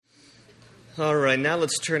All right, now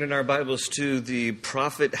let's turn in our Bibles to the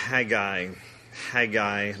prophet Haggai.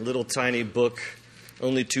 Haggai, little tiny book,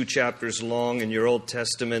 only 2 chapters long in your Old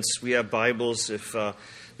Testaments. We have Bibles. If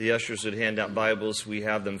the ushers would hand out Bibles, we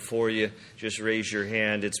have them for you. Just raise your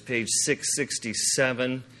hand. It's page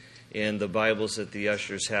 667 in the Bibles that the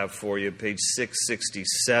ushers have for you, page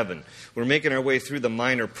 667. We're making our way through the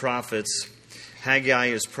minor prophets. Haggai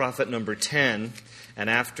is prophet number 10. And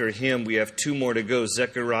after him, we have 2 more to go,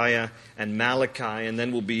 Zechariah and Malachi, and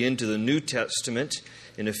then we'll be into the New Testament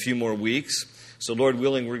in a few more weeks. So Lord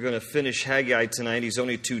willing, we're going to finish Haggai tonight. He's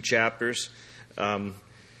only 2 chapters. Number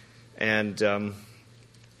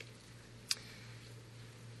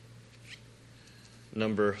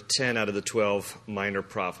 10 out of the 12 minor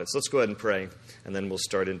prophets. Let's go ahead and pray, and then we'll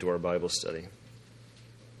start into our Bible study.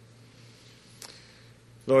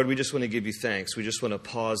 Lord, we just want to give you thanks. We just want to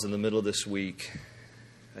pause in the middle of this week.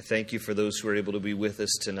 I thank you for those who are able to be with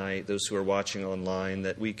us tonight, those who are watching online,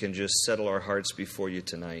 that we can just settle our hearts before you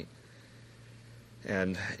tonight.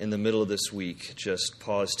 And in the middle of this week, just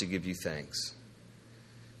pause to give you thanks.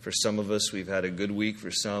 For some of us, we've had a good week. For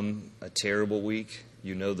some, a terrible week.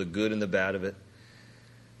 You know the good and the bad of it.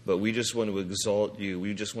 But we just want to exalt you.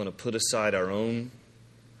 We just want to put aside our own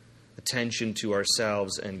attention to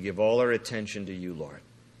ourselves and give all our attention to you, Lord.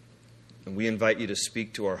 And we invite you to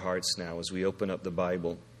speak to our hearts now as we open up the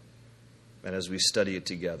Bible and as we study it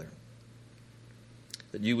together.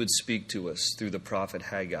 That you would speak to us through the prophet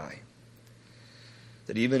Haggai.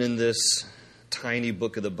 That even in this tiny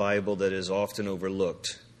book of the Bible that is often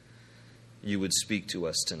overlooked, you would speak to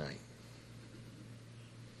us tonight.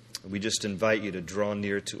 We just invite you to draw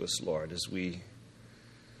near to us, Lord, as we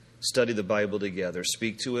study the Bible together.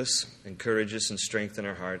 Speak to us, encourage us, and strengthen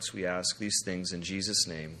our hearts. We ask these things in Jesus'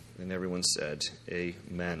 name. And everyone said,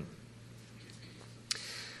 amen.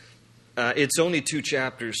 It's only 2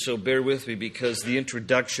 chapters, so bear with me because the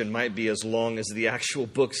introduction might be as long as the actual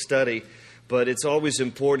book study. But it's always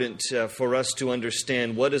important for us to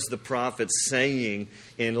understand what is the prophet saying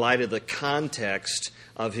in light of the context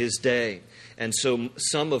of his day. And so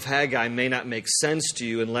some of Haggai may not make sense to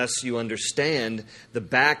you unless you understand the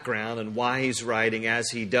background and why he's writing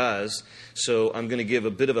as he does. So I'm going to give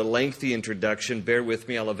a bit of a lengthy introduction. Bear with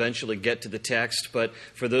me. I'll eventually get to the text. But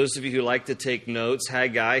for those of you who like to take notes,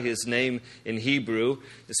 Haggai, his name in Hebrew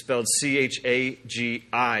is spelled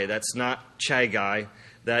C-H-A-G-I. That's not Chagai.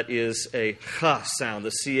 That is a ch sound.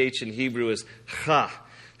 The CH in Hebrew is ch.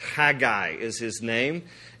 Haggai is his name,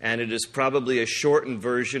 and it is probably a shortened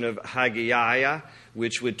version of Haggaiah,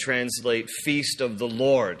 which would translate Feast of the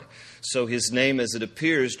Lord. So his name, as it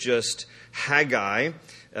appears, just Haggai,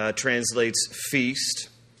 translates feast.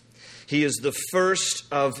 He is the first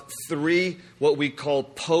of 3 what we call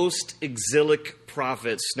post-exilic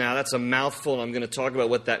prophets. Now, that's a mouthful. I'm going to talk about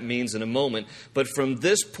what that means in a moment. But from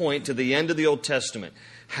this point to the end of the Old Testament,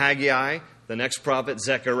 Haggai, the next prophet,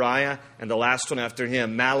 Zechariah, and the last one after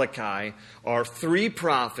him, Malachi, are 3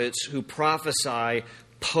 prophets who prophesy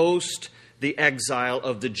post the exile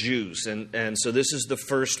of the Jews. And so this is the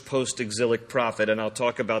first post-exilic prophet, and I'll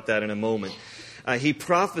talk about that in a moment. He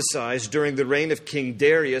prophesies during the reign of King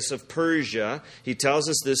Darius of Persia. He tells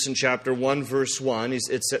us this in chapter 1, verse 1.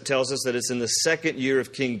 It tells us that it's in the 2nd year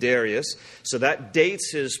of King Darius. So that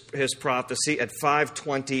dates his prophecy at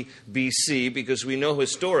 520 BC, because we know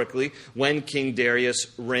historically when King Darius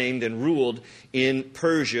reigned and ruled in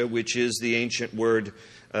Persia, which is the ancient word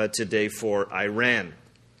today for Iran.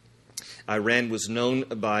 Iran was known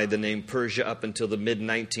by the name Persia up until the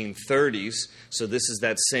mid-1930s, so this is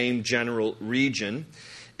that same general region.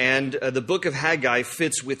 And the book of Haggai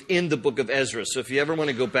fits within the book of Ezra. So if you ever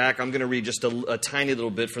want to go back, I'm going to read just a tiny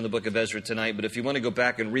little bit from the book of Ezra tonight, but if you want to go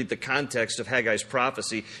back and read the context of Haggai's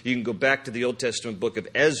prophecy, you can go back to the Old Testament book of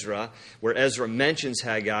Ezra, where Ezra mentions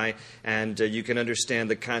Haggai, and you can understand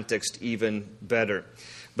the context even better.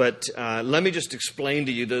 But let me just explain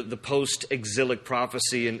to you the post-exilic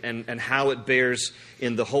prophecy and how it bears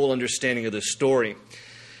in the whole understanding of the story.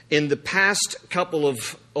 In the past couple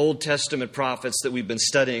of Old Testament prophets that we've been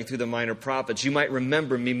studying through the minor prophets, you might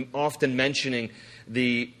remember me often mentioning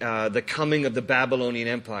the coming of the Babylonian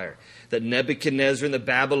Empire. That Nebuchadnezzar and the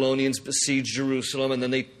Babylonians besieged Jerusalem, and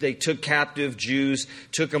then they took captive Jews,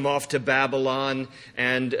 took them off to Babylon,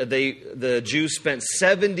 and the Jews spent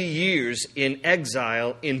 70 years in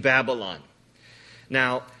exile in Babylon.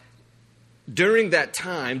 Now, during that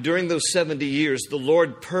time, during those 70 years, the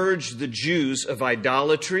Lord purged the Jews of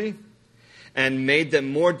idolatry and made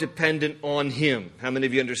them more dependent on Him. How many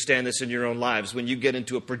of you understand this in your own lives? When you get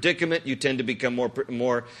into a predicament, you tend to become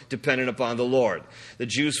more dependent upon the Lord. The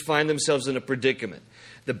Jews find themselves in a predicament.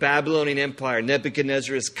 The Babylonian Empire,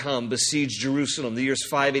 Nebuchadnezzar has come, besieged Jerusalem. The year's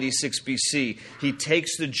 586 BC. He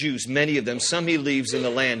takes the Jews, many of them. Some he leaves in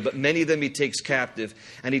the land, but many of them he takes captive.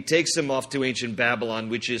 And he takes them off to ancient Babylon,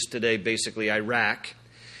 which is today basically Iraq.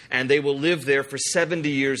 And they will live there for 70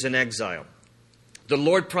 years in exile. The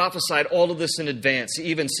Lord prophesied all of this in advance. He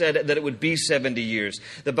even said that it would be 70 years.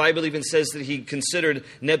 The Bible even says that he considered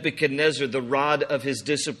Nebuchadnezzar the rod of his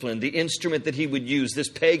discipline, the instrument that he would use, this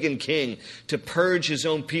pagan king, to purge his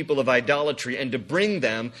own people of idolatry and to bring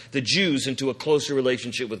them, the Jews, into a closer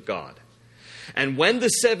relationship with God. And when the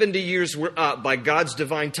 70 years were up by God's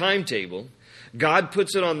divine timetable, God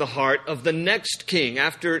puts it on the heart of the next king.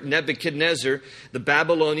 After Nebuchadnezzar, the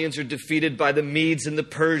Babylonians are defeated by the Medes and the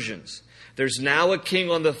Persians. There's now a king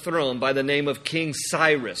on the throne by the name of King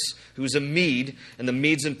Cyrus, who's a Mede, and the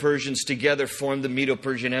Medes and Persians together formed the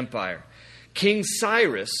Medo-Persian Empire. King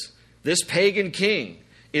Cyrus, this pagan king,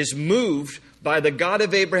 is moved by the God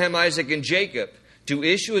of Abraham, Isaac, and Jacob to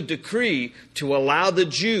issue a decree to allow the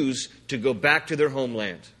Jews to go back to their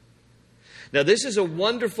homeland. Now, this is a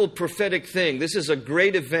wonderful prophetic thing. This is a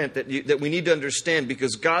great event that we need to understand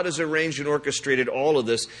because God has arranged and orchestrated all of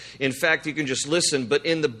this. In fact, you can just listen. But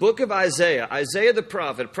in the book of Isaiah, Isaiah the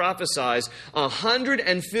prophet prophesies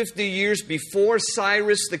 150 years before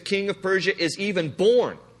Cyrus, the king of Persia, is even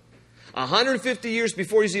born. 150 years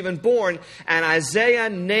before he's even born, and Isaiah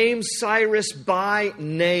names Cyrus by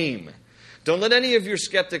name. Don't let any of your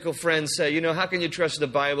skeptical friends say, how can you trust the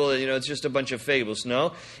Bible? It's just a bunch of fables.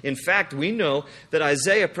 No. In fact, we know that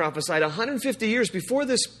Isaiah prophesied 150 years before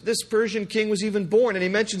this Persian king was even born, and he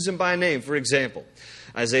mentions him by name. For example,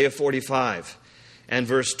 Isaiah 44 and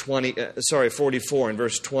verse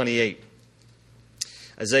 28.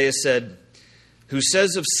 Isaiah said, who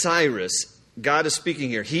says of Cyrus, God is speaking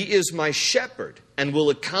here, he is my shepherd and will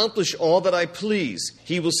accomplish all that I please.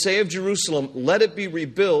 He will say of Jerusalem, let it be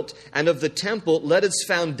rebuilt, and of the temple, let its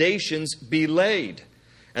foundations be laid.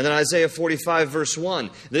 And then Isaiah 45, verse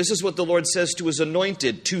 1. This is what the Lord says to his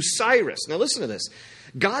anointed, to Cyrus. Now listen to this.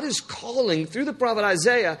 God is calling, through the prophet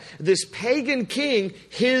Isaiah, this pagan king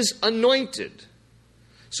his anointed.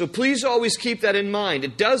 So please always keep that in mind.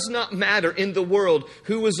 It does not matter in the world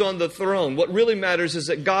who is on the throne. What really matters is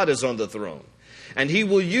that God is on the throne. And he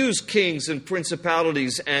will use kings and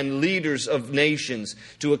principalities and leaders of nations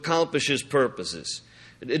to accomplish his purposes.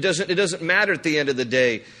 It doesn't matter at the end of the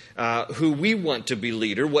day who we want to be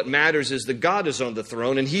leader. What matters is that God is on the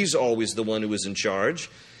throne and he's always the one who is in charge.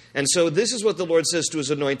 And so this is what the Lord says to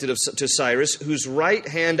his anointed, to Cyrus, whose right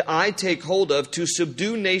hand I take hold of to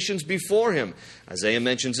subdue nations before him. Isaiah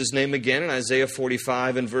mentions his name again in Isaiah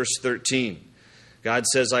 45 and verse 13. God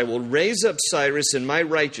says, I will raise up Cyrus in my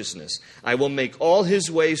righteousness. I will make all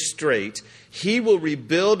his ways straight. He will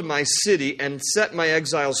rebuild my city and set my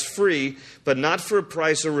exiles free, but not for a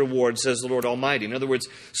price or reward, says the Lord Almighty. In other words,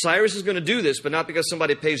 Cyrus is going to do this, but not because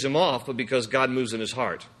somebody pays him off, but because God moves in his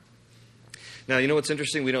heart. Now, you know what's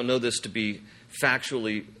interesting? We don't know this to be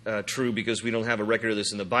factually true because we don't have a record of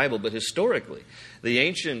this in the Bible, but historically, the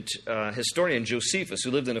ancient historian Josephus,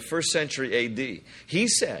 who lived in the 1st century A.D., he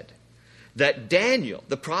said that Daniel,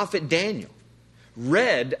 the prophet Daniel,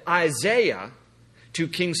 read Isaiah to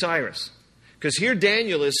King Cyrus. Because here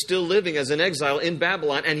Daniel is still living as an exile in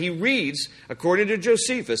Babylon, and he reads, according to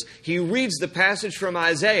Josephus, he reads the passage from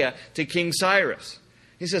Isaiah to King Cyrus.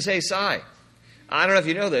 He says, hey, Cy, I don't know if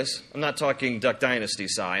you know this. I'm not talking Duck Dynasty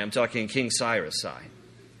Cy. I'm talking King Cyrus Cy.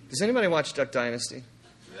 Does anybody watch Duck Dynasty?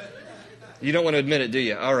 You don't want to admit it, do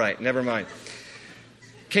you? All right, never mind.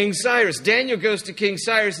 King Cyrus. Daniel goes to King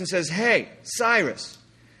Cyrus and says, hey, Cyrus,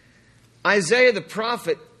 Isaiah the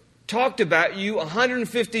prophet talked about you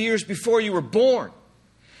 150 years before you were born.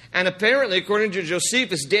 And apparently, according to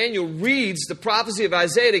Josephus, Daniel reads the prophecy of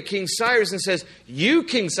Isaiah to King Cyrus and says, you,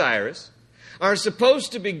 King Cyrus, are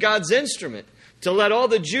supposed to be God's instrument to let all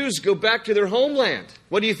the Jews go back to their homeland.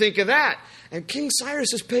 What do you think of that? And King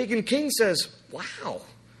Cyrus, this pagan king, says, wow,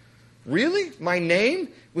 really? My name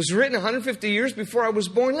was written 150 years before I was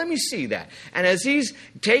born? Let me see that. And as he's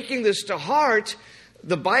taking this to heart,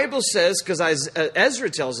 the Bible says, because Ezra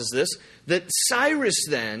tells us this, that Cyrus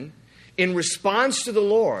then, in response to the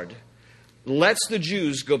Lord, lets the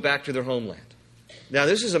Jews go back to their homeland. Now,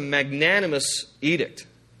 this is a magnanimous edict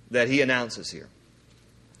that he announces here.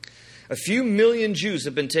 A few million Jews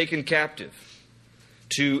have been taken captive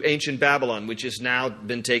to ancient Babylon, which has now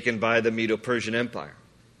been taken by the Medo-Persian Empire.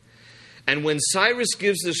 And when Cyrus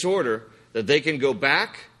gives this order that they can go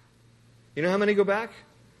back, you know how many go back?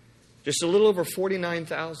 Just a little over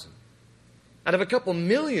 49,000. Out of a couple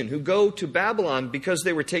million who go to Babylon because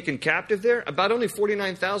they were taken captive there, about only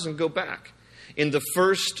 49,000 go back in the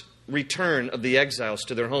first return of the exiles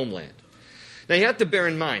to their homeland. Now you have to bear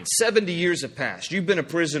in mind, 70 years have passed. You've been a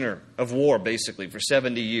prisoner of war, basically, for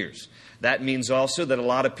 70 years. That means also that a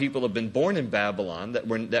lot of people have been born in Babylon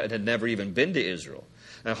that had never even been to Israel.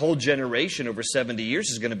 A whole generation over 70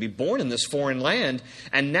 years is going to be born in this foreign land.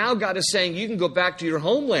 And now God is saying you can go back to your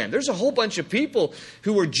homeland. There's a whole bunch of people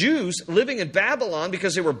who were Jews living in Babylon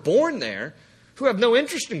because they were born there who have no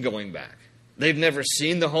interest in going back. They've never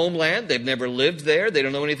seen the homeland. They've never lived there. They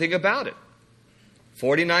don't know anything about it.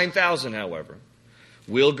 49,000, however,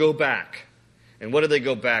 will go back. And what do they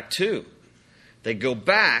go back to? They go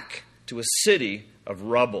back to a city of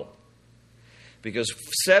rubble. Because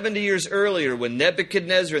 70 years earlier, when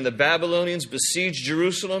Nebuchadnezzar and the Babylonians besieged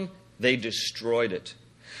Jerusalem, they destroyed it.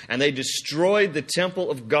 And they destroyed the temple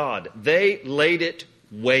of God. They laid it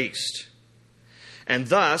waste. And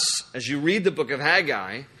thus, as you read the book of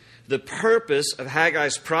Haggai, the purpose of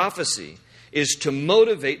Haggai's prophecy is to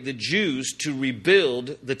motivate the Jews to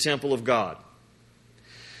rebuild the temple of God.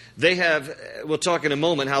 We'll talk in a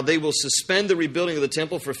moment, how they will suspend the rebuilding of the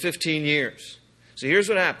temple for 15 years. So here's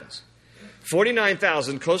what happens.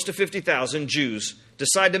 49,000, close to 50,000 Jews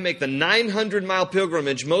decide to make the 900-mile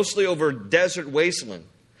pilgrimage, mostly over desert wasteland.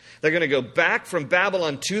 They're going to go back from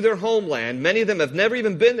Babylon to their homeland. Many of them have never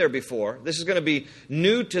even been there before. This is going to be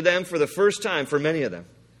new to them for the first time for many of them.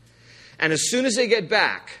 And as soon as they get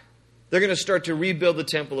back, they're going to start to rebuild the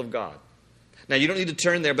temple of God. Now, you don't need to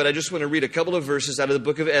turn there, but I just want to read a couple of verses out of the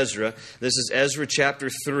book of Ezra. This is Ezra chapter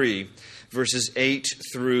 3, verses 8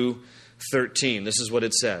 through 13. This is what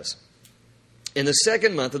it says. In the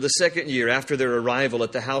second month of the second year after their arrival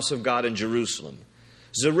at the house of God in Jerusalem,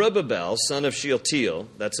 Zerubbabel, son of Shealtiel,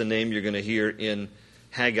 that's a name you're going to hear in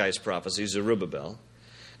Haggai's prophecy, Zerubbabel,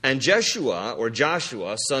 and Jeshua, or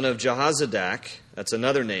Joshua, son of Jehozadak, that's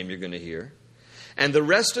another name you're going to hear, and the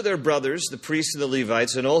rest of their brothers, the priests and the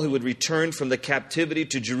Levites, and all who had returned from the captivity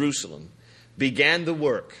to Jerusalem, began the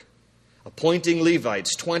work, appointing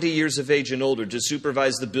Levites 20 years of age and older to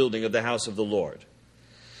supervise the building of the house of the Lord.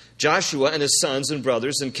 Joshua and his sons and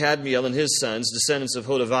brothers, and Kadmiel and his sons, descendants of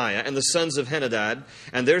Hodaviah, and the sons of Henadad,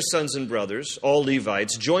 and their sons and brothers, all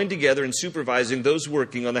Levites, joined together in supervising those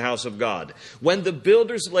working on the house of God. When the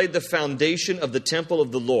builders laid the foundation of the temple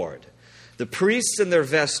of the Lord, the priests in their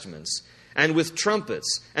vestments, and with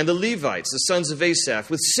trumpets, and the Levites, the sons of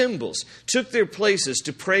Asaph, with cymbals, took their places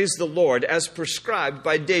to praise the Lord as prescribed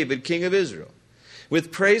by David, king of Israel.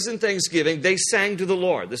 With praise and thanksgiving, they sang to the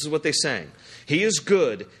Lord. This is what they sang. He is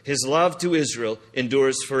good. His love to Israel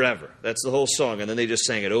endures forever. That's the whole song. And then they just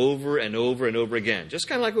sang it over and over and over again. Just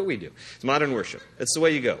kind of like what we do. It's modern worship. That's the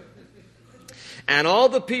way you go. And all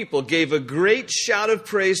the people gave a great shout of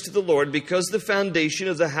praise to the Lord because the foundation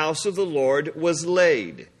of the house of the Lord was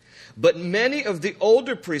laid. But many of the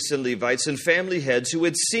older priests and Levites and family heads who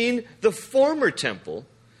had seen the former temple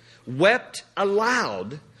wept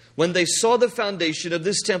aloud when they saw the foundation of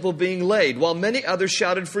this temple being laid, while many others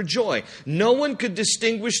shouted for joy. No one could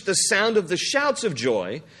distinguish the sound of the shouts of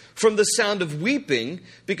joy from the sound of weeping,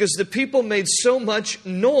 because the people made so much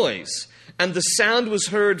noise, and the sound was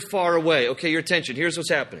heard far away. Okay, your attention. Here's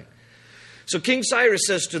what's happening. So King Cyrus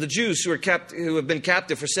says to the Jews who have been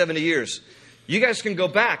captive for 70 years, you guys can go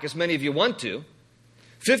back, as many of you want to.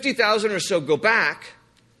 50,000 or so go back.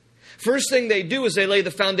 First thing they do is they lay the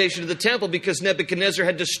foundation of the temple because Nebuchadnezzar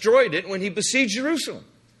had destroyed it when he besieged Jerusalem.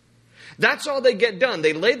 That's all they get done.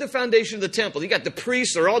 They laid the foundation of the temple. You got the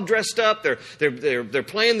priests, they're all dressed up, they're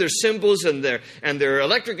playing their cymbals and their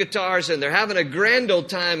electric guitars, and they're having a grand old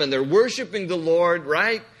time, and they're worshiping the Lord,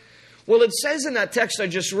 right? Well, it says in that text I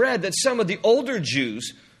just read that some of the older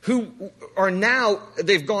Jews who are now,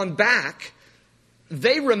 they've gone back,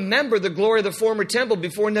 they remember the glory of the former temple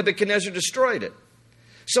before Nebuchadnezzar destroyed it.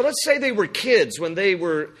 So let's say they were kids when they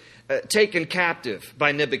were taken captive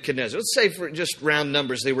by Nebuchadnezzar. Let's say, for just round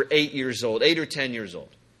numbers, they were 8 years old, 8 or 10 years old.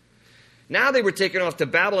 Now they were taken off to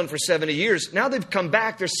Babylon for 70 years. Now they've come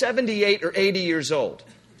back. They're 78 or 80 years old.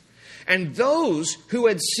 And those who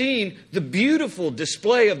had seen the beautiful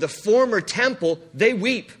display of the former temple, they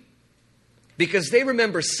weep. Because they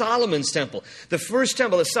remember Solomon's temple. The first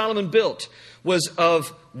temple that Solomon built was of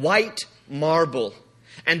white marble.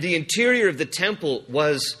 And the interior of the temple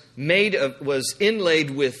was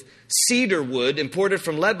inlaid with cedar wood imported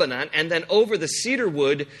from Lebanon. And then over the cedar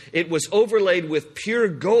wood, it was overlaid with pure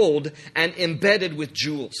gold and embedded with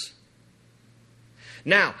jewels.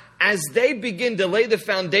 Now, as they begin to lay the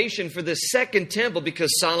foundation for the second temple,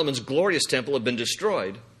 because Solomon's glorious temple had been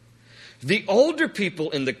destroyed, The older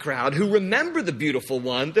people in the crowd who remember the beautiful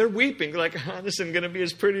one, they're weeping. They're like, this isn't going to be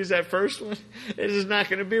as pretty as that first one. It is not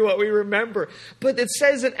going to be what we remember. But it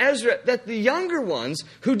says in Ezra that the younger ones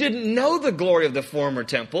who didn't know the glory of the former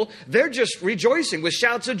temple, they're just rejoicing with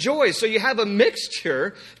shouts of joy. So you have a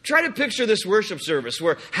mixture. Try to picture this worship service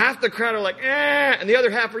where half the crowd are like, and the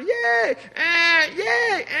other half are, yay, yay,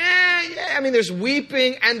 yay. I mean, there's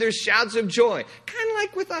weeping and there's shouts of joy. Kind of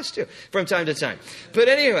like with us too, from time to time. But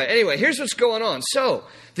anyway, here's what's going on. So,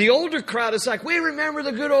 the older crowd is like, we remember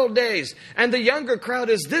the good old days. And the younger crowd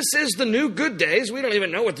is, this is the new good days. We don't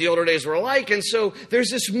even know what the older days were like. And so, there's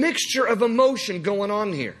this mixture of emotion going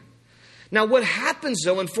on here. Now, what happens,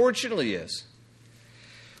 though, unfortunately, is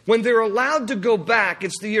when they're allowed to go back,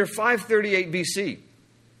 it's the year 538 BC.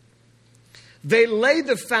 They lay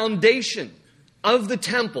the foundation of the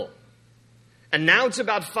temple. And now it's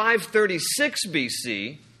about 536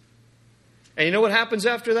 BC. And you know what happens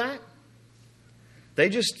after that? They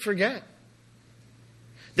just forget.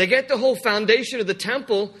 They get the whole foundation of the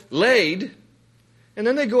temple laid, and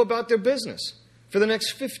then they go about their business for the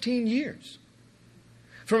next 15 years.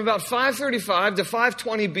 From about 535 to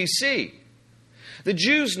 520 BC, the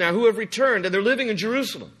Jews now who have returned and they're living in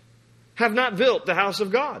Jerusalem have not built the house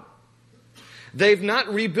of God. They've not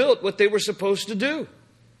rebuilt what they were supposed to do.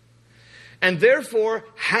 And therefore,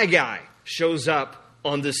 Haggai shows up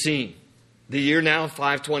on the scene. The year now,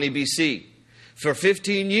 520 BC. For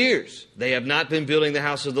 15 years, they have not been building the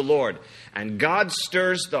house of the Lord. And God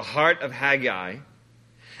stirs the heart of Haggai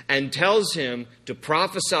and tells him to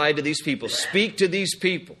prophesy to these people, speak to these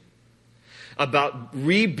people about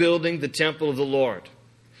rebuilding the temple of the Lord.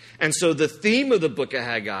 And so the theme of the book of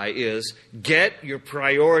Haggai is, get your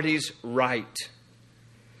priorities right.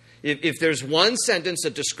 If there's one sentence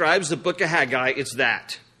that describes the book of Haggai, it's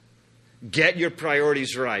that. Get your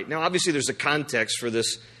priorities right. Now, obviously, there's a context for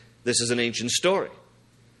this. This is an ancient story.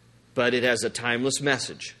 But it has a timeless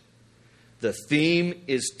message. The theme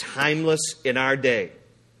is timeless in our day.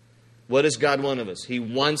 What does God want of us? He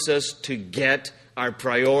wants us to get our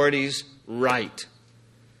priorities right.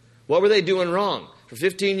 What were they doing wrong? For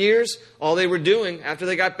 15 years, all they were doing after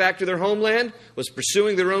they got back to their homeland was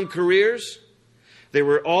pursuing their own careers. They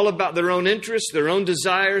were all about their own interests, their own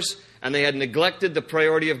desires, and they had neglected the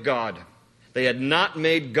priority of God. They had not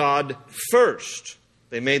made God first.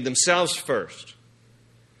 They made themselves first.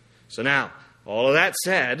 So now, all of that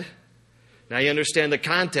said, now you understand the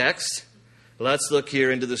context. Let's look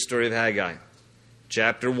here into the story of Haggai.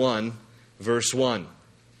 Chapter 1, verse 1.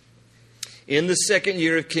 In the second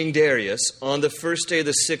year of King Darius, on the first day of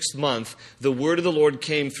the 6th month, the word of the Lord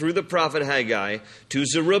came through the prophet Haggai to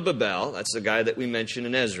Zerubbabel. That's the guy that we mentioned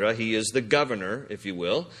in Ezra. He is the governor, if you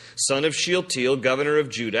will, son of Shealtiel, governor of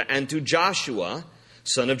Judah, and to Joshua,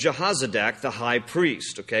 son of Jehozadak, the high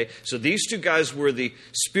priest. Okay, so these two guys were the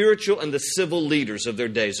spiritual and the civil leaders of their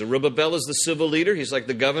day. Zerubbabel is the civil leader. He's like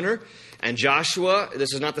the governor. And Joshua,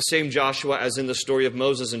 this is not the same Joshua as in the story of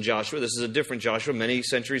Moses and Joshua. This is a different Joshua many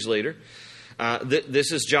centuries later.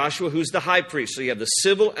 This is Joshua, who's the high priest. So you have the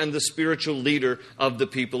civil and the spiritual leader of the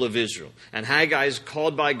people of Israel. And Haggai is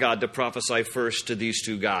called by God to prophesy first to these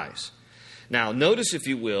two guys. Now, notice, if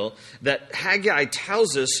you will, that Haggai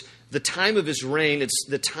tells us the time of his reign. It's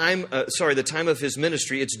the time of his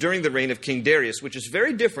ministry. It's during the reign of King Darius, which is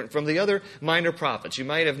very different from the other minor prophets. You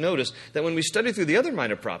might have noticed that when we study through the other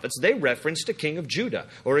minor prophets, they referenced a king of Judah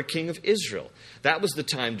or a king of Israel. That was the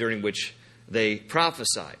time during which they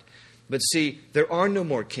prophesied. But see, there are no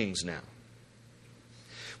more kings now.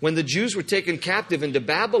 When the Jews were taken captive into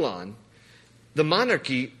Babylon, the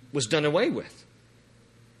monarchy was done away with.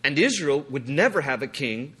 And Israel would never have a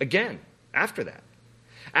king again after that.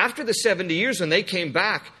 After the 70 years when they came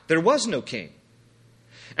back, there was no king.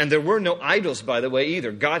 And there were no idols, by the way,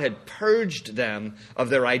 either. God had purged them of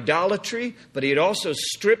their idolatry, but He had also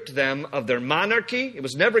stripped them of their monarchy. It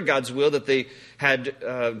was never God's will that they had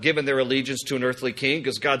given their allegiance to an earthly king,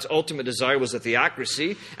 because God's ultimate desire was a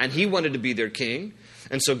theocracy, and He wanted to be their king.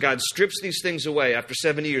 And so God strips these things away. After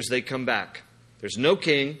 70 years, they come back. There's no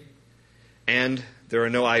king, and there are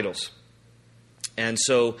no idols. And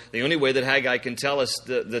so the only way that Haggai can tell us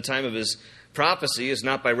the time of his prophecy is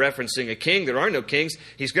not by referencing a king. There are no kings.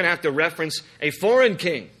 He's going to have to reference a foreign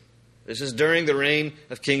king. This is during the reign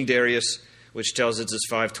of King Darius, which tells us it's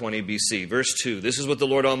 520 BC. Verse 2, this is what the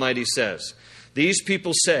Lord Almighty says. These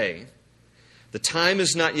people say, the time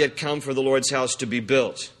is not yet come for the Lord's house to be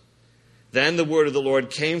built. Then the word of the Lord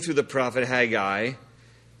came through the prophet Haggai.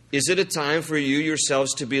 Is it a time for you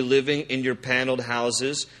yourselves to be living in your paneled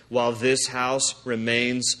houses while this house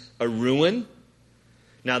remains a ruin?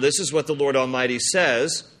 Now, this is what the Lord Almighty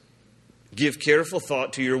says. Give careful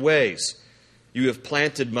thought to your ways. You have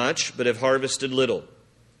planted much, but have harvested little.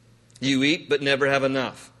 You eat, but never have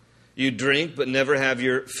enough. You drink, but never have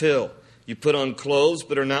your fill. You put on clothes,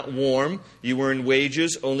 but are not warm. You earn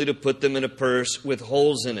wages, only to put them in a purse with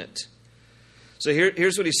holes in it. So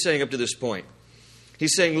here's what he's saying up to this point.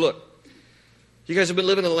 He's saying, look, you guys have been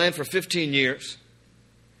living in the land for 15 years.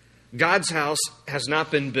 God's house has not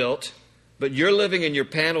been built, but you're living in your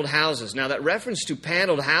paneled houses. Now, that reference to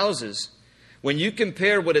paneled houses, when you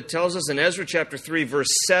compare what it tells us in Ezra chapter 3, verse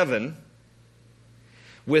 7,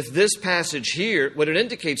 with this passage here, what it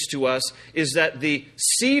indicates to us is that the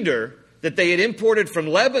cedar that they had imported from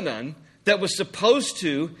Lebanon, that was supposed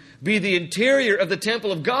to be the interior of the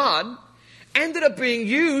temple of God, ended up being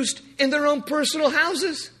used in their own personal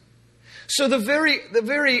houses. So the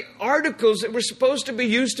very articles that were supposed to be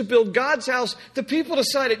used to build God's house, the people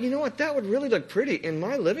decided, you know what, that would really look pretty in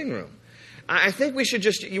my living room. I think we should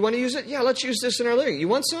just, you want to use it? Yeah, let's use this in our living room. You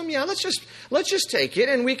want some? Yeah, let's just take it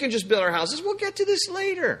and we can just build our houses. We'll get to this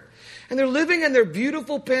later. And they're living in their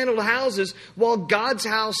beautiful paneled houses while God's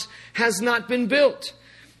house has not been built.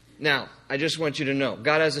 Now, I just want you to know,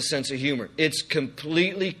 God has a sense of humor. It's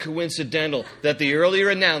completely coincidental that the earlier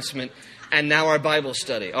announcement and now our Bible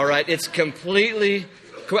study, all right? It's completely,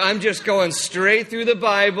 I'm just going straight through the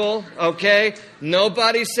Bible, okay?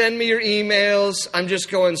 Nobody send me your emails. I'm just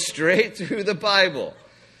going straight through the Bible.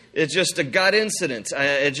 It's just a God incident.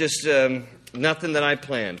 It's just nothing that I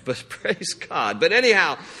planned, but praise God. But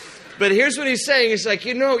anyhow, but here's what he's saying. He's like,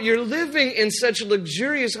 you know, you're living in such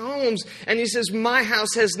luxurious homes, and he says, my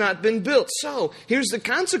house has not been built. So here's the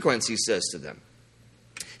consequence, he says to them.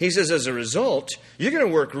 He says, as a result, you're going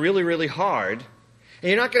to work really, really hard, and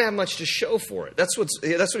you're not going to have much to show for it. That's what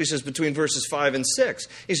he says between verses 5 and 6.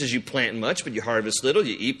 He says, you plant much, but you harvest little.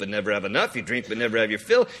 You eat, but never have enough. You drink, but never have your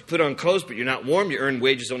fill. You put on clothes, but you're not warm. You earn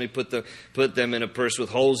wages, only put them in a purse with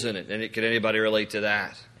holes in it. And can anybody relate to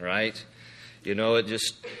that, right? You know,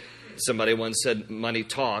 somebody once said money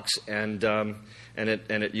talks, and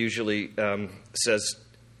it usually says,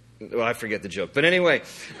 well, I forget the joke. But anyway,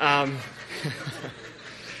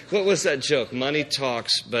 what was that joke? Money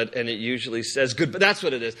talks, and it usually says goodbye. That's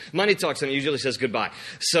what it is. Money talks, and it usually says goodbye.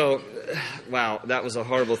 So, wow, that was a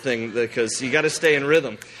horrible thing because you got to stay in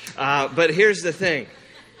rhythm. But here's the thing.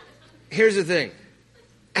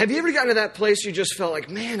 Have you ever gotten to that place you just felt like,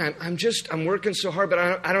 man, I'm working so hard, but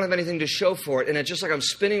I don't have anything to show for it. And it's just like I'm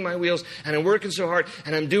spinning my wheels and I'm working so hard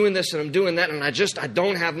and I'm doing this and I'm doing that and I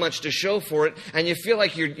don't have much to show for it. And you feel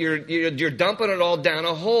like you're dumping it all down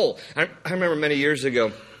a hole. I remember many years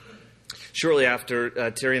ago, shortly after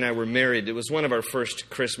Terry and I were married, it was one of our first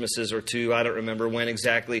Christmases or two. I don't remember when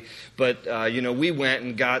exactly. But, we went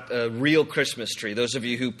and got a real Christmas tree. Those of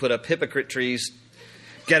you who put up hypocrite trees,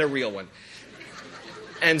 get a real one.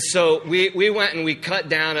 And so we went and we cut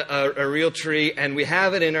down a real tree, and we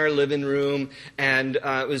have it in our living room, and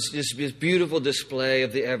it was just this beautiful display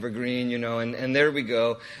of the evergreen, and there we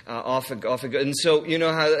go, off it goes. And so you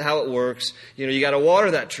know how it works. You got to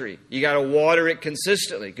water that tree. You got to water it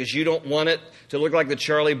consistently because you don't want it to look like the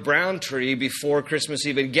Charlie Brown tree before Christmas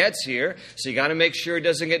even gets here. So you got to make sure it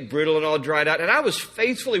doesn't get brittle and all dried out. And I was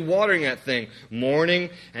faithfully watering that thing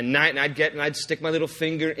morning and night, and I'd stick my little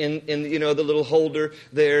finger in the little holder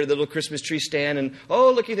there, the little Christmas tree stand, and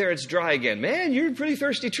oh, looky there, it's dry again. Man, you're a pretty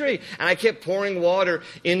thirsty tree. And I kept pouring water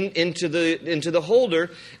into the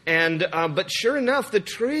holder, and but sure enough, the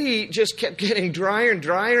tree just kept getting drier and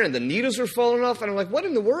drier, and the needles were falling off. And I'm like, what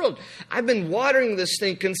in the world? I've been watering this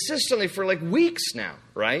thing consistently for like weeks now,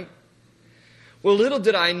 right? Well, little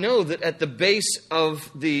did I know that at the base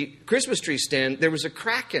of the Christmas tree stand, there was a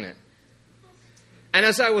crack in it. And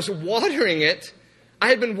as I was watering it, I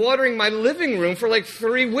had been watering my living room for like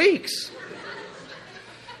 3 weeks.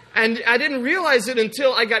 And I didn't realize it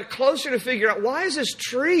until I got closer to figure out, why is this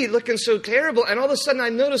tree looking so terrible? And all of a sudden I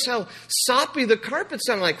noticed how soppy the carpet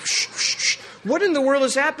sounded. Like, whoosh, whoosh, whoosh. What in the world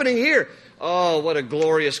is happening here? Oh, what a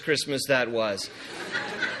glorious Christmas that was.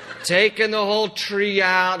 Taking the whole tree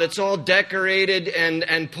out, it's all decorated,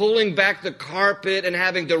 and pulling back the carpet and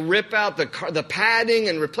having to rip out the padding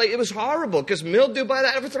and replace. It was horrible because mildew by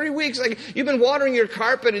that for 3 weeks. Like, you've been watering your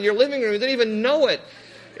carpet in your living room, you didn't even know it.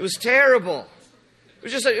 It was terrible.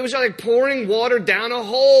 It was like pouring water down a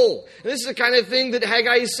hole. And this is the kind of thing that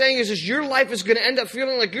Haggai is saying is your life is going to end up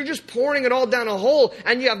feeling like you're just pouring it all down a hole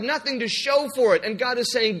and you have nothing to show for it. And God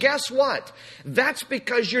is saying, guess what? That's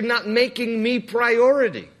because you're not making me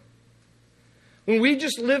priority. When we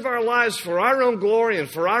just live our lives for our own glory and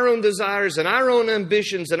for our own desires and our own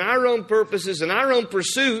ambitions and our own purposes and our own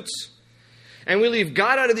pursuits, and we leave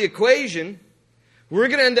God out of the equation, we're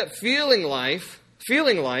going to end up feeling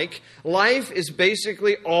like life is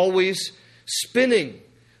basically always spinning,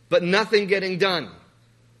 but nothing getting done.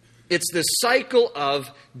 It's this cycle of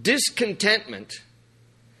discontentment,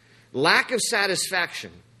 lack of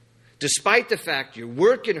satisfaction, despite the fact you're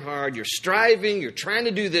working hard, you're striving, you're trying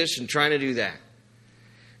to do this and trying to do that.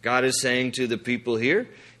 God is saying to the people here,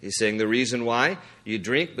 He's saying the reason why you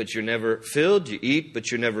drink but you're never filled, you eat but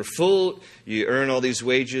you're never full, you earn all these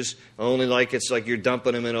wages only like it's like you're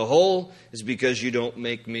dumping them in a hole, is because you don't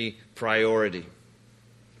make me priority.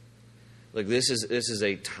 Look, this is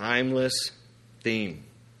a timeless theme.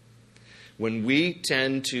 When we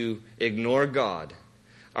tend to ignore God,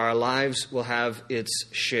 our lives will have its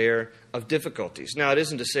share of difficulties. Now, it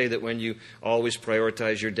isn't to say that when you always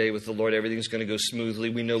prioritize your day with the Lord, everything's going to go smoothly.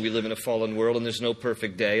 We know we live in a fallen world, and there's no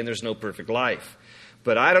perfect day, and there's no perfect life.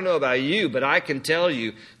 But I don't know about you, but I can tell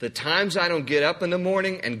you, the times I don't get up in the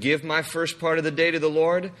morning and give my first part of the day to the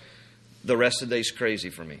Lord, the rest of the day's crazy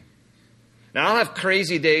for me. Now, I'll have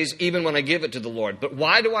crazy days even when I give it to the Lord. But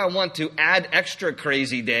why do I want to add extra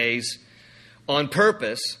crazy days on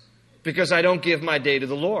purpose? Because I don't give my day to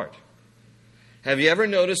the Lord. Have you ever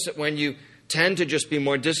noticed that when you tend to just be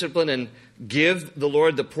more disciplined and give the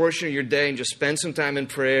Lord the portion of your day and just spend some time in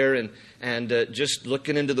prayer and just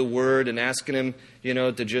looking into the Word and asking Him,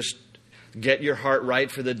 to just get your heart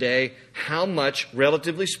right for the day, how much,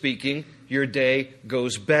 relatively speaking, your day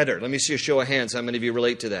goes better? Let me see a show of hands. How many of you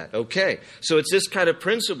relate to that? Okay. So it's this kind of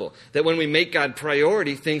principle that when we make God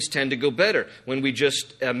priority, things tend to go better. When we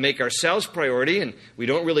just make ourselves priority and we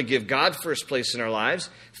don't really give God first place in our lives,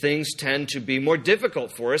 things tend to be more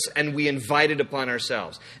difficult for us and we invite it upon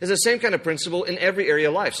ourselves. It's the same kind of principle in every area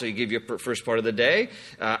of life. So you give your first part of the day.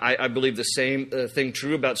 I believe the same thing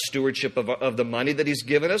true about stewardship of the money that He's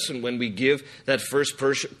given us. And when we give that first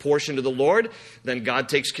portion to the Lord, then God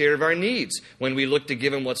takes care of our needs. When we look to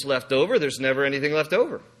give Him what's left over, there's never anything left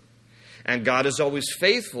over. And God is always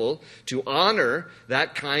faithful to honor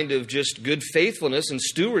that kind of just good faithfulness and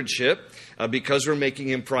stewardship because we're making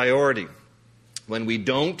Him priority. When we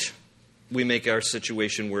don't, we make our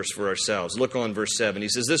situation worse for ourselves. Look on verse 7. He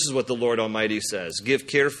says, "This is what the Lord Almighty says. Give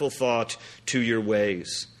careful thought to your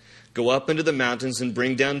ways. Go up into the mountains and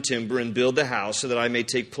bring down timber and build the house so that I may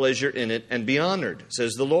take pleasure in it and be honored,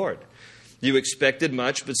 says the Lord. You expected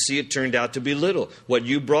much, but see, it turned out to be little. What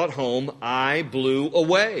you brought home, I blew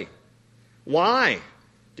away. Why?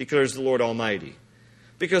 Declares the Lord Almighty.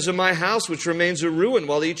 Because of my house, which remains a ruin,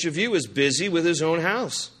 while each of you is busy with his own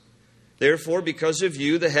house. Therefore, because of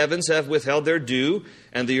you, the heavens have withheld their dew,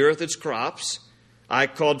 and the earth its crops. I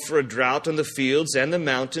called for a drought on the fields and the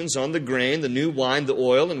mountains, on the grain, the new wine, the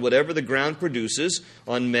oil, and whatever the ground produces,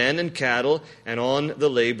 on men and cattle, and on the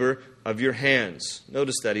labor of your hands."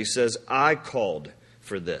 Notice that he says, I called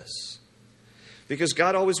for this. Because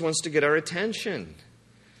God always wants to get our attention.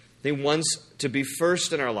 He wants to be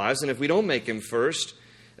first in our lives, and if we don't make Him first,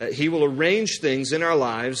 He will arrange things in our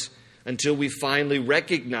lives until we finally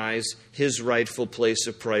recognize His rightful place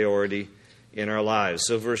of priority in our lives.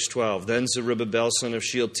 So verse 12, "Then Zerubbabel, son of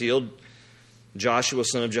Shealtiel, Joshua,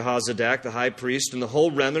 son of Jehozadak, the high priest, and the whole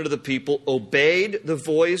remnant of the people obeyed the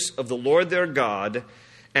voice of the Lord their God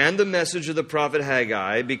and the message of the prophet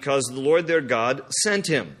Haggai, because the Lord their God sent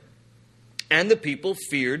him. And the people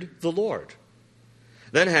feared the Lord.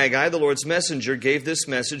 Then Haggai, the Lord's messenger, gave this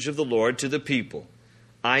message of the Lord to the people.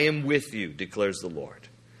 I am with you, declares the Lord.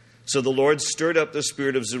 So the Lord stirred up the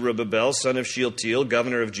spirit of Zerubbabel, son of Shealtiel,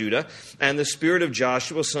 governor of Judah, and the spirit of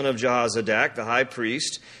Joshua, son of Jehozadak, the high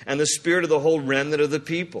priest, and the spirit of the whole remnant of the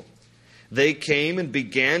people. They came and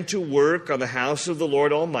began to work on the house of the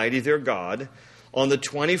Lord Almighty their God, on the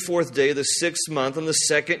 24th day of the 6th month, on the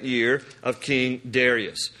 2nd year of King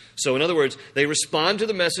Darius. So in other words, they respond to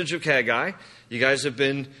the message of Haggai. You guys have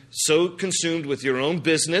been so consumed with your own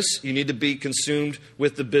business. You need to be consumed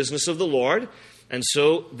with the business of the Lord. And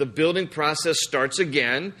so the building process starts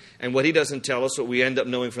again. And what he doesn't tell us, what we end up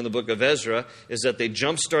knowing from the book of Ezra, is that they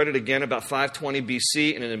jump-started again about 520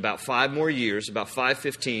 BC. And in about 5 more years, about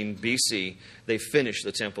 515 BC, they finish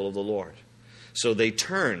the temple of the Lord. So they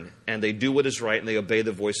turn and they do what is right and they obey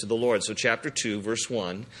the voice of the Lord. So chapter 2, verse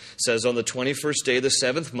 1 says, on the 21st day of the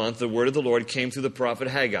 7th month, the word of the Lord came through the prophet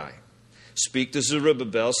Haggai. Speak to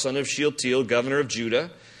Zerubbabel, son of Shealtiel, governor of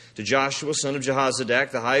Judah, to Joshua, son of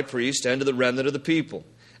Jehozadak, the high priest, and to the remnant of the people.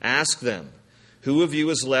 Ask them, who of you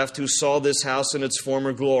is left who saw this house in its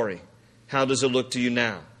former glory? How does it look to you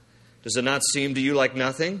now? Does it not seem to you like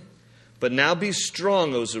nothing? But now be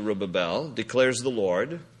strong, O Zerubbabel, declares the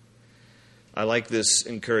Lord. I like this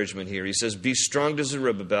encouragement here. He says, be strong to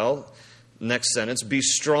Zerubbabel. Next sentence, be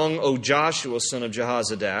strong, O Joshua, son of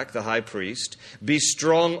Jehozadak, the high priest. Be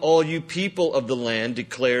strong, all you people of the land,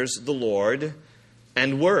 declares the Lord,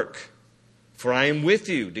 and work. For I am with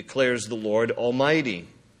you, declares the Lord Almighty.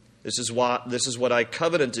 This is what I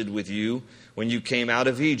covenanted with you when you came out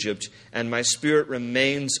of Egypt, and my Spirit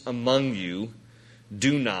remains among you.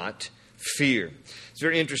 Do not fear. It's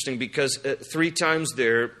very interesting because 3 times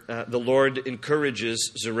there, the Lord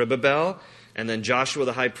encourages Zerubbabel, and then Joshua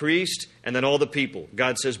the high priest, and then all the people.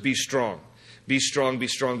 God says, be strong. Be strong, be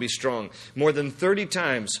strong, be strong. More than 30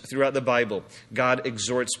 times throughout the Bible, God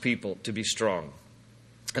exhorts people to be strong.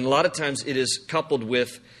 And a lot of times it is coupled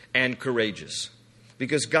with and courageous.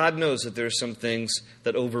 Because God knows that there are some things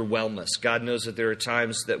that overwhelm us. God knows that there are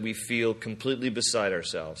times that we feel completely beside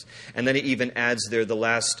ourselves. And then he even adds there the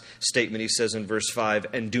last statement he says in verse 5,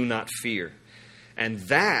 and do not fear. And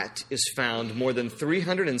that is found more than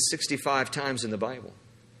 365 times in the Bible.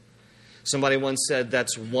 Somebody once said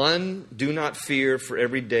that's one do not fear for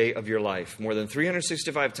every day of your life. More than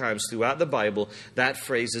 365 times throughout the Bible, that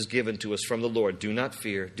phrase is given to us from the Lord. Do not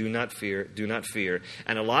fear, do not fear, do not fear.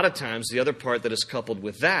 And a lot of times the other part that is coupled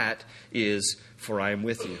with that is, for I am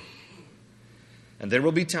with you. And there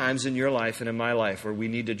will be times in your life and in my life where we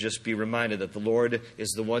need to just be reminded that the Lord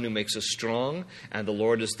is the one who makes us strong, and the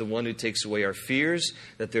Lord is the one who takes away our fears,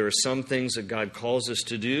 that there are some things that God calls us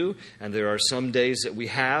to do, and there are some days that we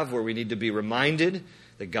have where we need to be reminded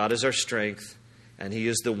that God is our strength, and He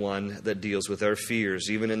is the one that deals with our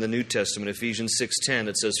fears. Even in the New Testament, Ephesians 6:10,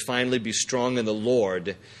 it says, finally be strong in the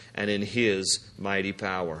Lord and in His mighty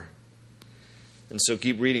power. And so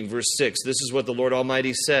keep reading verse 6. This is what the Lord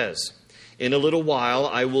Almighty says. In a little while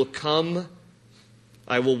I will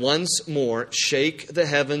once more shake the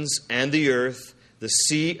heavens and the earth, the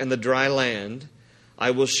sea and the dry land. I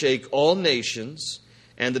will shake all nations,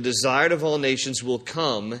 and the desired of all nations will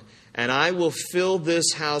come, and I will fill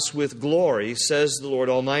this house with glory, says the Lord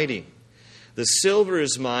Almighty. The silver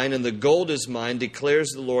is mine, and the gold is mine,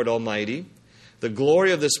 declares the Lord Almighty. The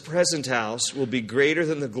glory of this present house will be greater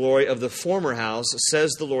than the glory of the former house,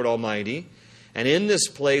 says the Lord Almighty. And in this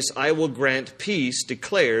place I will grant peace,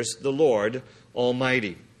 declares the Lord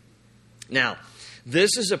Almighty. Now,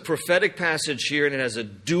 this is a prophetic passage here, and it has a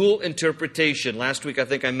dual interpretation. Last week I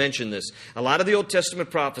think I mentioned this. A lot of the Old Testament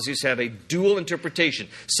prophecies have a dual interpretation.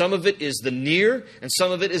 Some of it is the near, and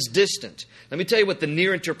some of it is distant. Let me tell you what the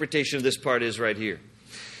near interpretation of this part is right here.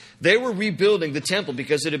 They were rebuilding the temple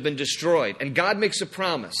because it had been destroyed. And God makes a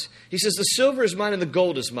promise. He says, the silver is mine and the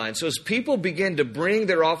gold is mine. So as people began to bring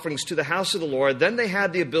their offerings to the house of the Lord, then they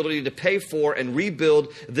had the ability to pay for and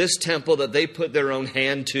rebuild this temple that they put their own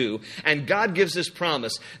hand to. And God gives this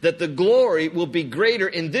promise that the glory will be greater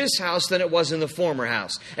in this house than it was in the former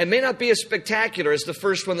house. It may not be as spectacular as the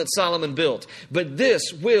first one that Solomon built, but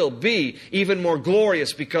this will be even more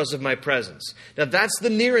glorious because of my presence. Now that's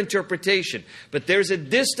the near interpretation. But there's a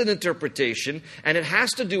distant interpretation, and it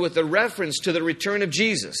has to do with the reference to the return of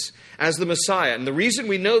Jesus as the Messiah. And the reason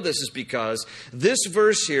we know this is because this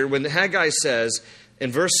verse here, when Haggai says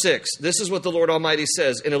in verse 6, this is what the Lord Almighty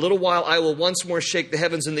says, in a little while I will once more shake the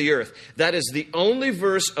heavens and the earth. That is the only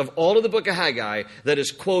verse of all of the book of Haggai that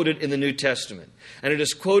is quoted in the New Testament. And it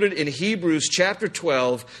is quoted in Hebrews chapter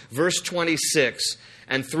 12, verse 26,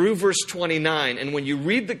 and through verse 29. And when you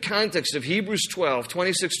read the context of Hebrews 12,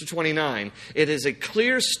 26 to 29, it is a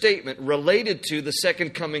clear statement related to the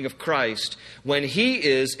second coming of Christ, when He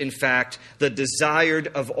is, in fact, the desired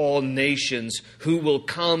of all nations who will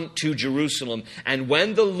come to Jerusalem. And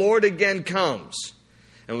when the Lord again comes,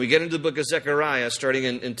 and we get into the book of Zechariah, starting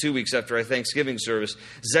in 2 weeks after our Thanksgiving service,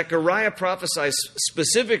 Zechariah prophesies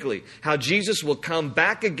specifically how Jesus will come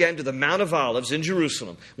back again to the Mount of Olives in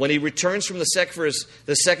Jerusalem when He returns from the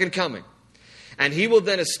second coming. And He will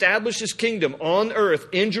then establish His kingdom on earth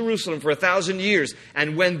in Jerusalem for 1,000 years.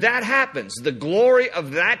 And when that happens, the glory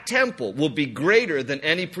of that temple will be greater than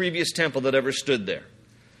any previous temple that ever stood there.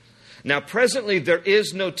 Now, presently, there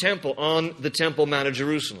is no temple on the Temple Mount of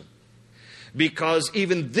Jerusalem, because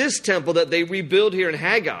even this temple that they rebuild here in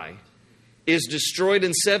Haggai is destroyed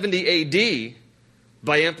in 70 A.D.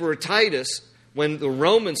 by Emperor Titus when the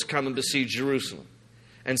Romans come and besiege Jerusalem.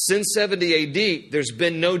 And since 70 A.D., there's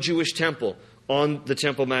been no Jewish temple on the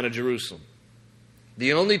Temple Mount of Jerusalem.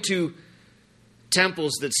 The only two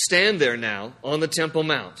temples that stand there now on the Temple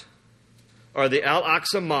Mount are the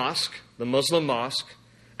Al-Aqsa Mosque, the Muslim mosque,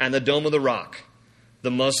 and the Dome of the Rock,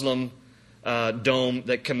 the Muslim dome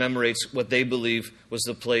that commemorates what they believe was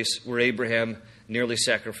the place where Abraham nearly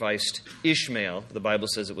sacrificed Ishmael. The Bible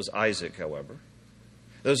says it was Isaac, however.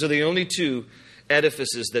 Those are the only two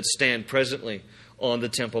edifices that stand presently on the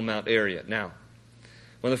Temple Mount area. Now,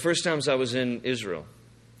 one of the first times I was in Israel,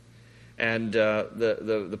 and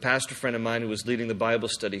the pastor friend of mine who was leading the Bible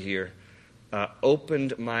study here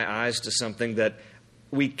opened my eyes to something that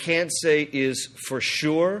we can't say is for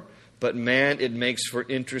sure, but man, it makes for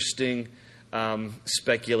interesting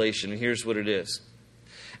speculation. And here's what it is.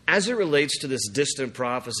 As it relates to this distant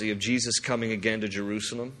prophecy of Jesus coming again to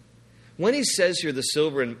Jerusalem, when he says here, the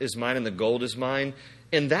silver is mine and the gold is mine,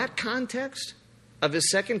 in that context of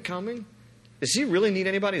his second coming, does he really need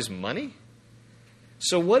anybody's money?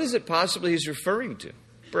 So what is it possibly he's referring to?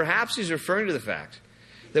 Perhaps he's referring to the fact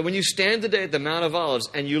that when you stand today at the Mount of Olives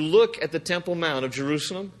and you look at the Temple Mount of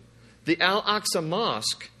Jerusalem, the Al-Aqsa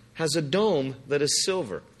Mosque has a dome that is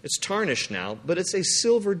silver. It's tarnished now, but it's a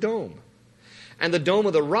silver dome. And the Dome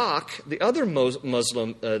of the Rock, the other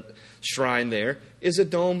Muslim shrine there, is a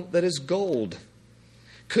dome that is gold.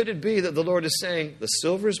 Could it be that the Lord is saying, the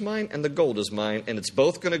silver is mine and the gold is mine, and it's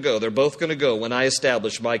both going to go. They're both going to go when I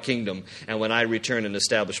establish my kingdom and when I return and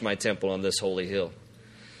establish my temple on this holy hill.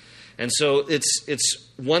 And so it's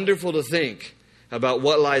wonderful to think about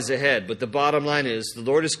what lies ahead. But the bottom line is, the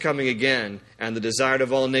Lord is coming again, and the desired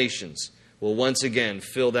of all nations will once again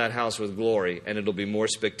fill that house with glory, and it'll be more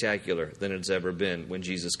spectacular than it's ever been when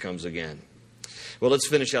Jesus comes again. Well, let's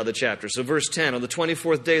finish out the chapter. So verse 10, on the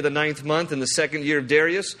 24th day of the 9th month in the 2nd year of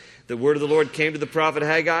Darius, the word of the Lord came to the prophet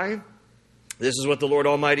Haggai. This is what the Lord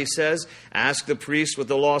Almighty says. Ask the priest what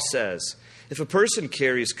the law says. If a person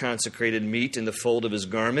carries consecrated meat in the fold of his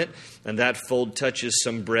garment, and that fold touches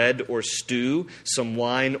some bread or stew, some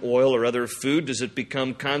wine, oil, or other food, does it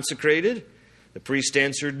become consecrated? The priest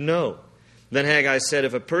answered, no. Then Haggai said,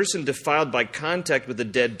 if a person defiled by contact with a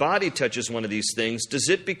dead body touches one of these things, does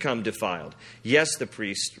it become defiled? Yes, the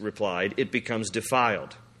priest replied, it becomes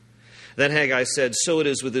defiled. Then Haggai said, so it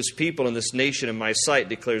is with this people and this nation in my sight,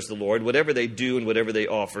 declares the Lord. Whatever they do and whatever they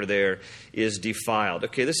offer there is defiled.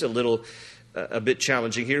 Okay, this is a bit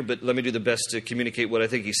challenging here, but let me do the best to communicate what I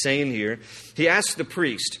think he's saying here. He asked the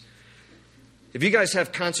priest, if you guys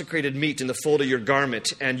have consecrated meat in the fold of your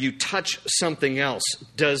garment and you touch something else,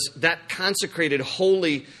 does that consecrated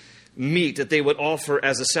holy meat that they would offer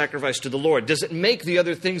as a sacrifice to the Lord, does it make the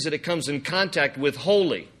other things that it comes in contact with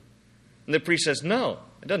holy? And the priest says, no,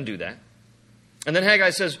 it doesn't do that. And then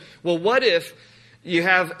Haggai says, well, what if you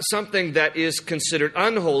have something that is considered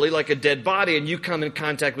unholy, like a dead body, and you come in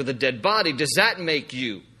contact with a dead body? Does that make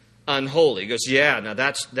you unholy? He goes, yeah, now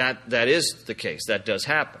that is the case. That does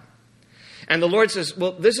happen. And the Lord says,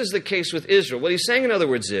 well, this is the case with Israel. What he's saying, in other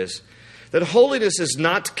words, is that holiness is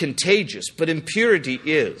not contagious, but impurity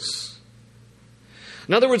is.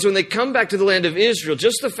 In other words, when they come back to the land of Israel,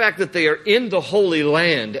 just the fact that they are in the Holy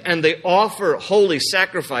Land and they offer holy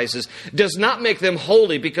sacrifices does not make them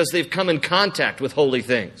holy because they've come in contact with holy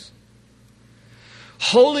things.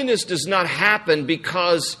 Holiness does not happen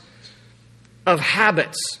because of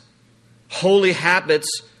habits. Holy habits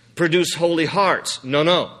produce holy hearts.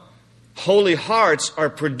 No. Holy hearts are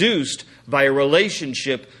produced by a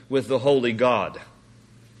relationship with the holy God.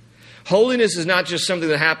 Holiness is not just something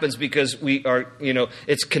that happens because we are,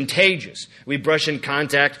 it's contagious. We brush in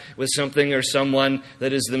contact with something or someone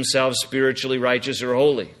that is themselves spiritually righteous or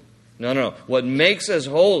holy. No. What makes us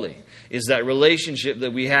holy is that relationship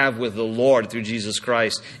that we have with the Lord through Jesus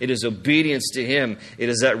Christ. It is obedience to Him. It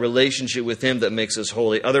is that relationship with Him that makes us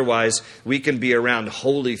holy. Otherwise, we can be around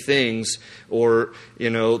holy things or,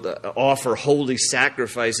 offer holy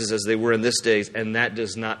sacrifices as they were in this day, and that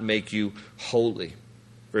does not make you holy.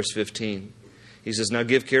 Verse 15, he says, now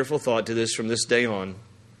give careful thought to this from this day on.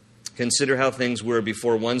 Consider how things were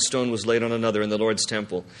before one stone was laid on another in the Lord's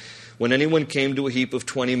temple. When anyone came to a heap of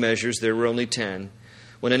 20 measures, there were only 10.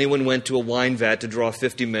 When anyone went to a wine vat to draw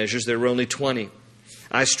 50 measures, there were only 20.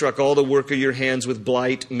 I struck all the work of your hands with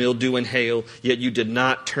blight, mildew, and hail, yet you did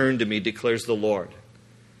not turn to me, declares the Lord.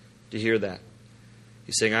 Do you hear that?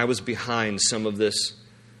 He's saying, I was behind some of this,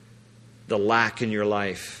 the lack in your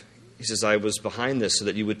life. He says, I was behind this so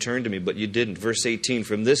that you would turn to me, but you didn't. Verse 18,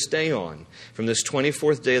 from this day on, from this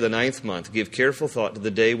 24th day of the 9th month, give careful thought to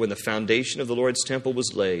the day when the foundation of the Lord's temple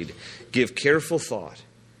was laid. Give careful thought.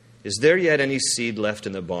 Is there yet any seed left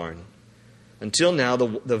in the barn? Until now,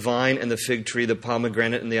 the vine and the fig tree, the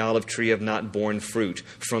pomegranate and the olive tree have not borne fruit.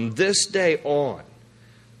 From this day on,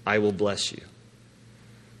 I will bless you.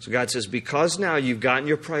 So God says, because now you've gotten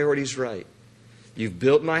your priorities right, you've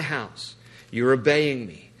built my house, you're obeying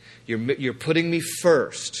me, you're putting me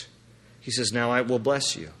first. He says, now I will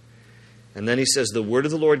bless you. And then he says, the word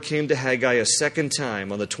of the Lord came to Haggai a second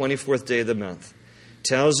time on the 24th day of the month.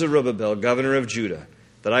 Tell Zerubbabel, governor of Judah,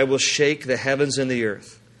 that I will shake the heavens and the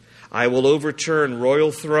earth. I will overturn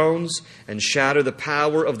royal thrones and shatter the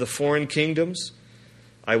power of the foreign kingdoms.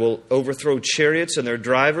 I will overthrow chariots and their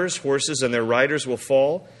drivers, horses and their riders will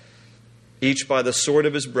fall, each by the sword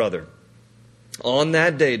of his brother. On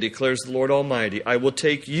that day, declares the Lord Almighty, I will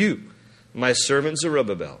take you, my servant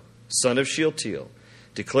Zerubbabel, son of Shealtiel,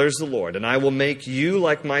 declares the Lord, and I will make you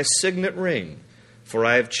like my signet ring, for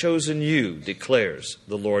I have chosen you, declares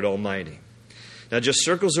the Lord Almighty. Now just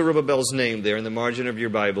circle Zerubbabel's name there in the margin of your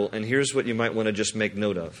Bible, and here's what you might want to just make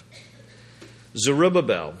note of.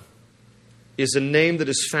 Zerubbabel is a name that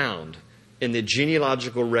is found in the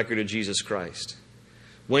genealogical record of Jesus Christ.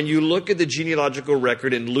 When you look at the genealogical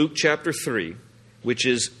record in Luke chapter 3, which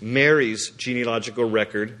is Mary's genealogical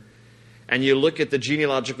record, and you look at the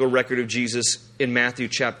genealogical record of Jesus in Matthew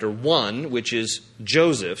chapter 1, which is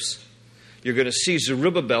Joseph's, you're going to see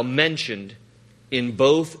Zerubbabel mentioned in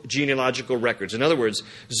both genealogical records. In other words,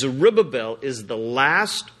 Zerubbabel is the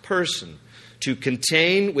last person to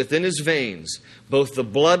contain within his veins both the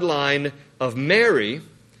bloodline of Mary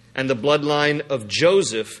and the bloodline of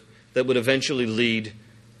Joseph that would eventually lead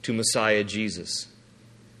to Messiah Jesus.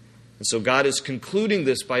 And so God is concluding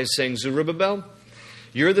this by saying, Zerubbabel,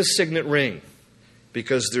 you're the signet ring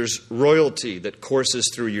because there's royalty that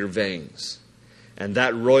courses through your veins. And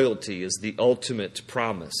that royalty is the ultimate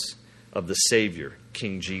promise of the Savior,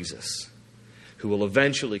 King Jesus, who will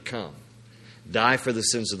eventually come, die for the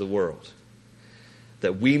sins of the world,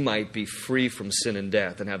 that we might be free from sin and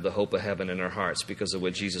death and have the hope of heaven in our hearts because of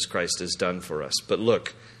what Jesus Christ has done for us. But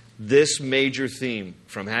look, this major theme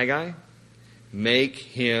from Haggai, make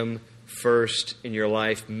Him first in your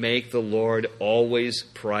life. Make the Lord always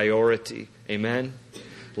priority. Amen?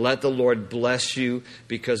 Let the Lord bless you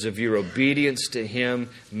because of your obedience to Him.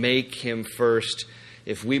 Make Him first.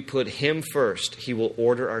 If we put Him first, He will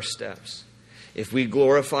order our steps. If we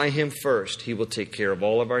glorify Him first, He will take care of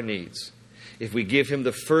all of our needs. If we give Him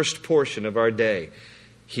the first portion of our day,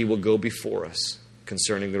 He will go before us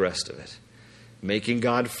concerning the rest of it. Making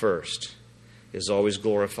God first is always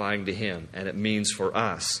glorifying to Him, and it means for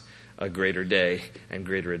us a greater day and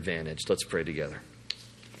greater advantage. Let's pray together.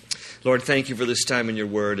 Lord, thank you for this time in your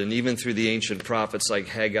word, and even through the ancient prophets like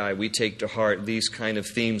Haggai, we take to heart these kind of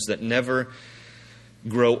themes that never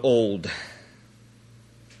grow old.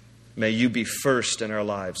 May you be first in our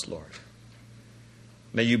lives, Lord.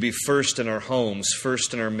 May you be first in our homes,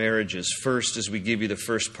 first in our marriages, first as we give you the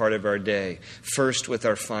first part of our day, first with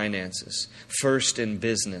our finances, first in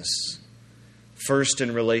business, first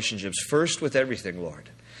in relationships, first with everything, Lord.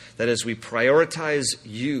 That as we prioritize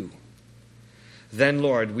you, then,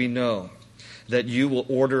 Lord, we know that you will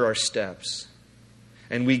order our steps.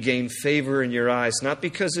 And we gain favor in your eyes, not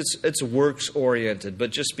because it's works-oriented,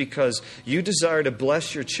 but just because you desire to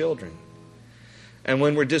bless your children. And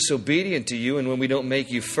when we're disobedient to you and when we don't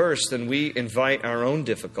make you first, then we invite our own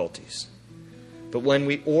difficulties. But when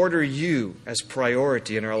we order you as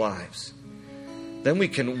priority in our lives, then we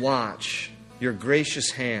can watch your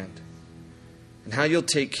gracious hand and how you'll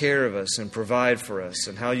take care of us and provide for us,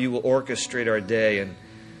 and how you will orchestrate our day, and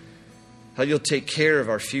how you'll take care of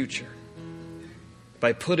our future.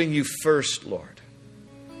 By putting you first, Lord.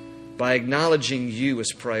 By acknowledging you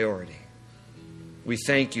as priority. We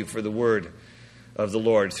thank you for the word of the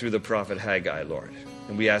Lord through the prophet Haggai, Lord.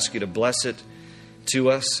 And we ask you to bless it to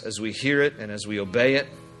us as we hear it and as we obey it.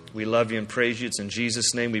 We love you and praise you. It's in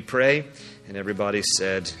Jesus' name we pray. And everybody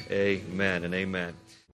said amen and amen.